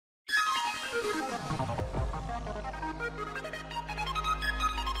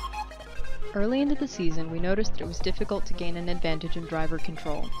Early into the season, we noticed that it was difficult to gain an advantage in driver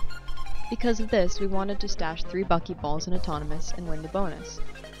control. Because of this, we wanted to stash 3 buckyballs in autonomous and win the bonus.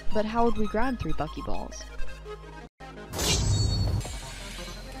 But how would we grab 3 buckyballs?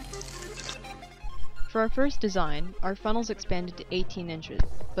 For our first design, our funnels expanded to 18 inches,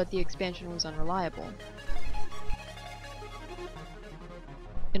 but the expansion was unreliable.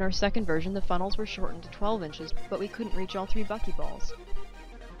 In our second version, the funnels were shortened to 12 inches, but we couldn't reach all 3 buckyballs.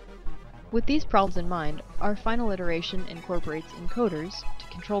 With these problems in mind, our final iteration incorporates encoders to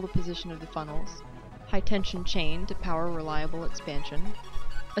control the position of the funnels, high-tension chain to power reliable expansion,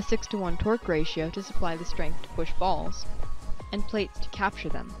 a 6:1 torque ratio to supply the strength to push balls, and plates to capture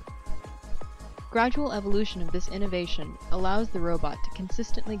them. Gradual evolution of this innovation allows the robot to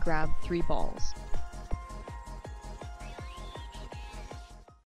consistently grab 3 balls,